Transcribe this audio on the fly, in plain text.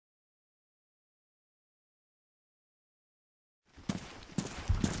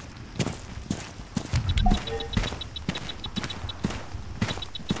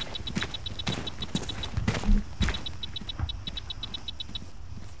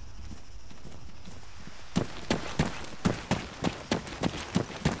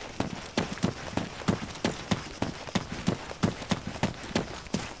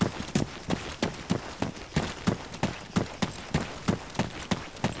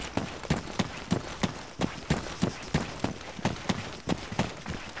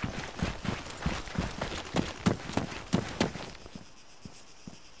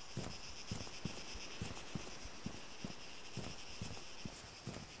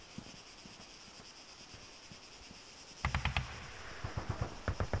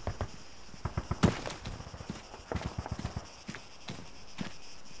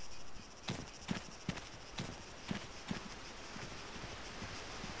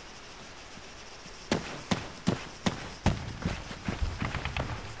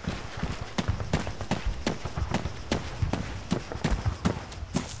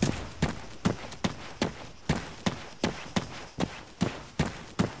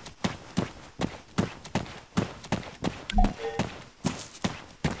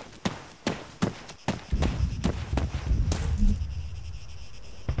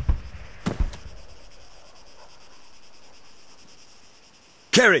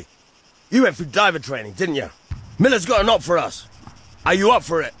Kerry, you went through diver training, didn't you? Miller's got an op for us. Are you up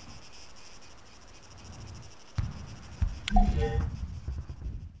for it?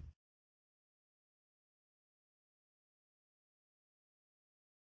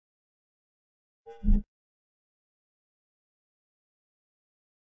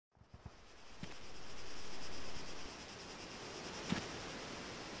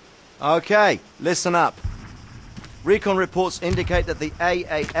 Okay, listen up. Recon reports indicate that the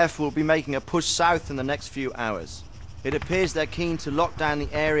AAF will be making a push south in the next few hours. It appears they're keen to lock down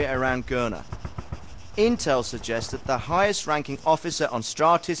the area around Gurna. Intel suggests that the highest ranking officer on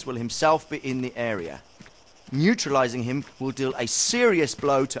Stratis will himself be in the area. Neutralizing him will deal a serious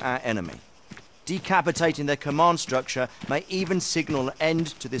blow to our enemy. Decapitating their command structure may even signal an end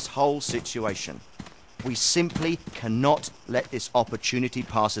to this whole situation. We simply cannot let this opportunity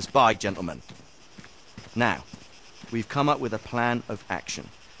pass us by, gentlemen. Now, we've come up with a plan of action.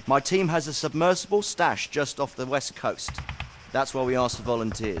 My team has a submersible stash just off the west coast. That's why we asked for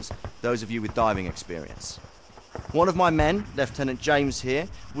volunteers, those of you with diving experience. One of my men, Lieutenant James here,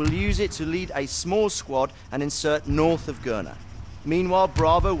 will use it to lead a small squad and insert north of Gurna. Meanwhile,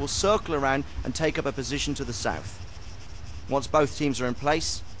 Bravo will circle around and take up a position to the south. Once both teams are in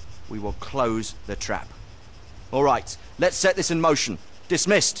place, we will close the trap. All right, let's set this in motion.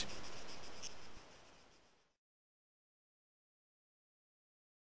 Dismissed.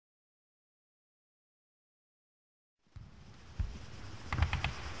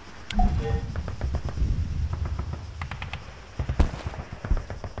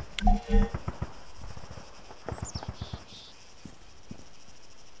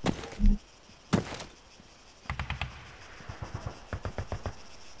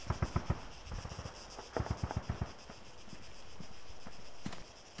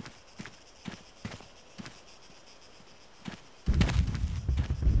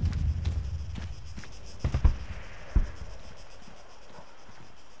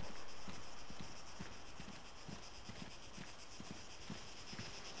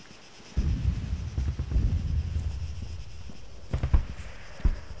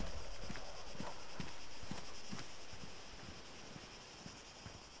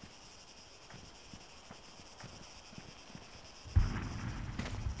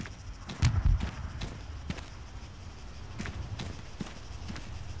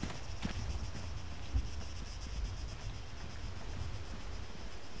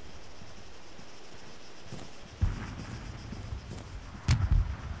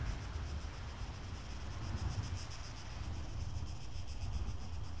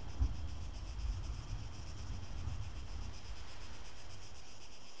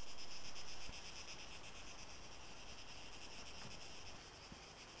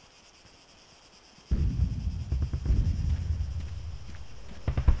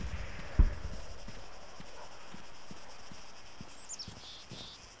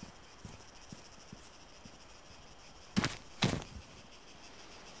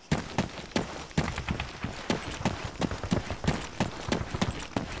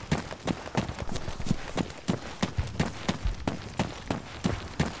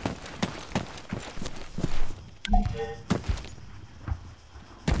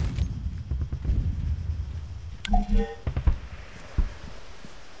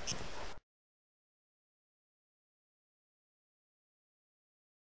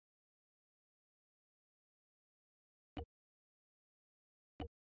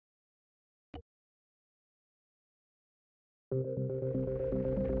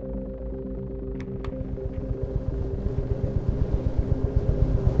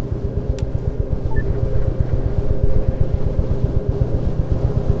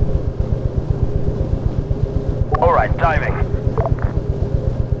 All right, diving.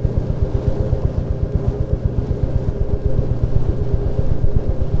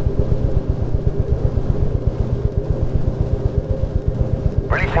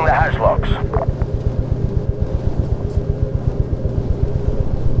 Releasing the hatch locks.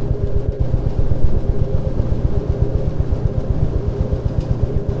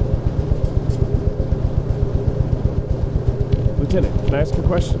 Lieutenant, can I ask a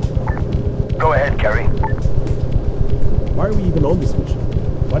question? Go ahead, Kerry. Why are we even on this mission?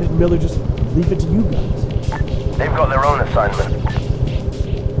 Why didn't Miller just leave it to you guys? They've got their own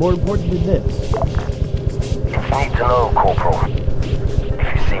assignment. More important than this. You need to know, Corporal.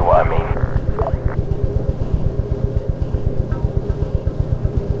 If you see what I mean.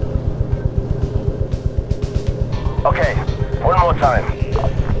 Okay, one more time.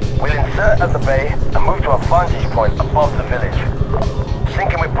 We'll insert at the bay and move to a vantage point above the village.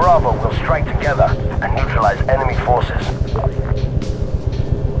 Syncing with Bravo, we'll strike together and neutralize enemy forces.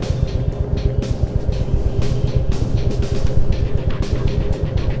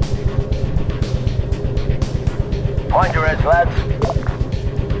 Thanks, lads.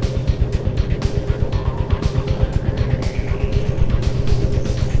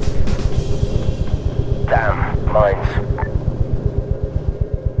 Damn, mines.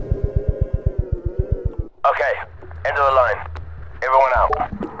 Okay, end of the line. Everyone out.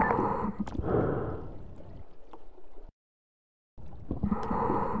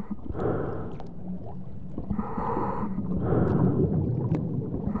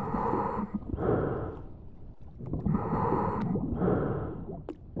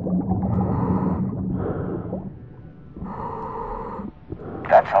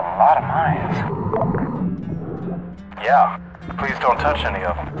 That's a lot of mines. Yeah. Please don't touch any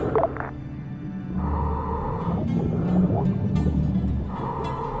of them.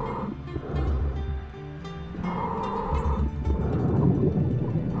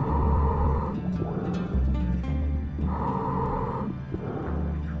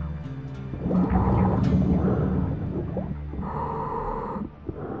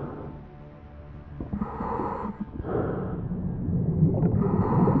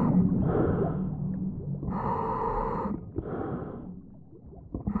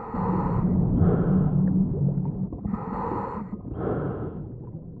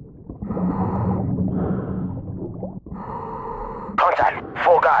 Contact.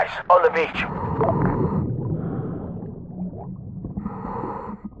 4 guys on the beach.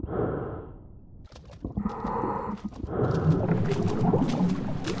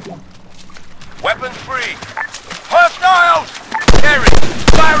 Weapons free. Hostiles! Gary,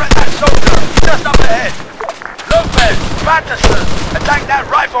 fire at that soldier just up ahead. Lopez, Patterson, attack that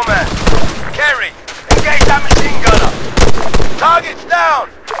rifleman. Kerry, engage that machine gunner. Target's down.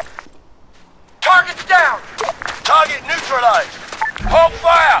 Target's down. Target neutralized. Hold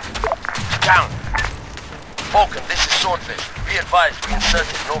fire! Down. Falcon, this is Swordfish. Be advised, we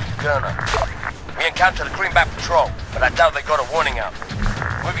inserted north of Gurner. We encountered a greenback patrol, but I doubt they got a warning out.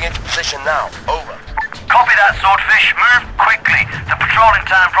 Moving into position now. Over. Copy that, Swordfish. Move quickly. The patrol in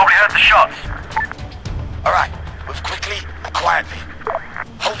town probably heard the shots. Alright, move quickly and quietly.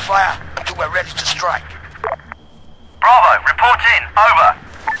 Hold fire until we're ready to strike. Bravo, report in. Over.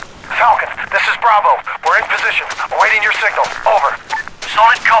 Falcon, this is Bravo. We're in position. Awaiting your signal. Over.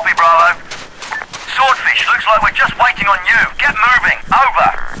 Solid copy, Bravo. Swordfish, looks like we're just waiting on you. Get moving. Over.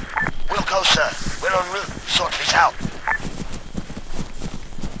 We'll go, sir. We're en route. Swordfish out.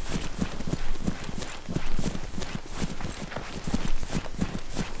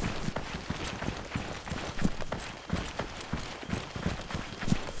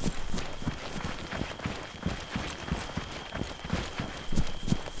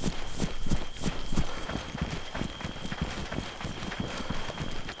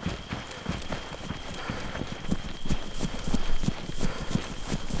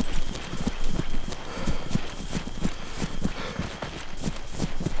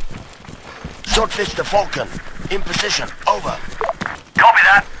 Swordfish to Falcon. In position. Over. Copy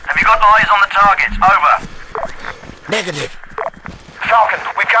that. Have you got eyes on the targets? Over. Negative. Falcon,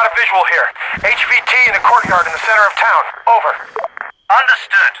 we've got a visual here. HVT in a courtyard in the center of town. Over.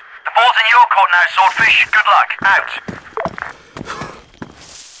 Understood. The ball's in your court now, Swordfish. Good luck. Out.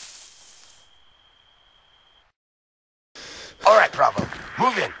 Alright, Bravo.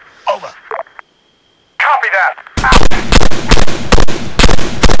 Move in. Over. Copy that.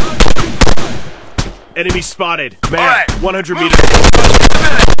 Enemy spotted. Man, Alright, 100 move meters.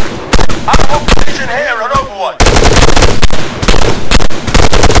 I'm on position here on Overwatch.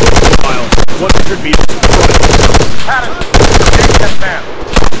 Mile, 100 meters. Patterson, engage that man.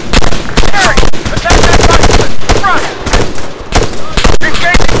 Gary, attack that rifleman. Front.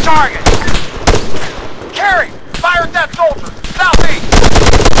 Engaging target. Gary, fire at that soldier. Southeast.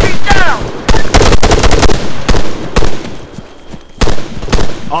 He's down.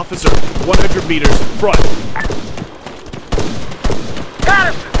 Officer, 100 meters. Front.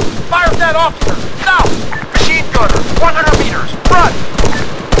 Patterson, fire at that officer. South. Machine gunner, 100 meters. Front.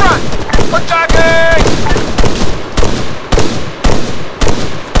 Front. Attacking.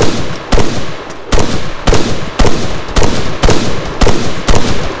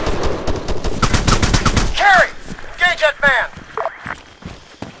 Carry! Engage that man!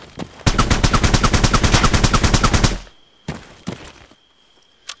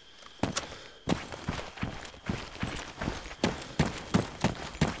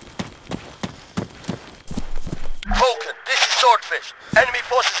 Falcon, this is Swordfish. Enemy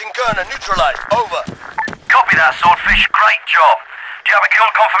forces in Gurner neutralized. Over. Copy that, Swordfish. Great job. Do you have a kill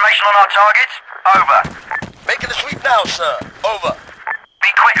confirmation on our targets? Over. Making a sweep now, sir. Over. Be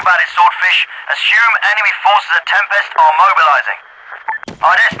quick about it, Swordfish. Assume enemy forces at Tempest are mobilizing.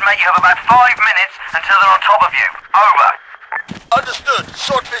 I'd estimate you have about 5 minutes until they're on top of you. Over. Understood.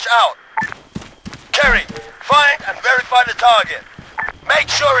 Swordfish out. Kerry, find and verify the target. Make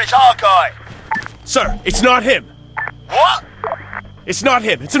sure it's our guy. Sir, it's not him. What? It's not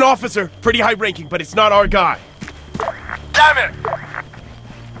him. It's an officer. Pretty high ranking, but it's not our guy. Damn it!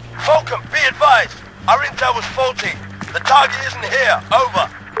 Falcon, be advised. Our intel was faulty. The target isn't here. Over.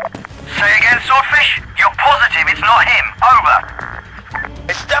 Say again, Swordfish? You're positive it's not him. Over.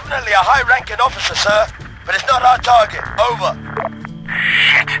 It's definitely a high-ranking officer, sir, but it's not our target. Over.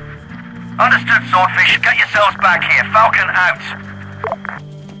 Shit. Understood, Swordfish. Get yourselves back here. Falcon out.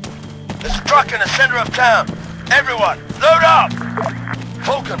 There's a truck in the center of town. Everyone, load up!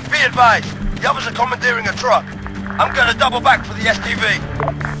 Falcon, be advised. The others are commandeering a truck. I'm gonna double back for the STV.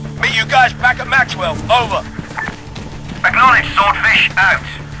 Meet you guys back at Maxwell. Over. Acknowledged, Swordfish. Out.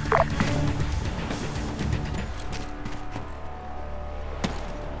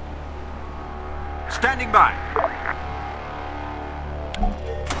 Standing by.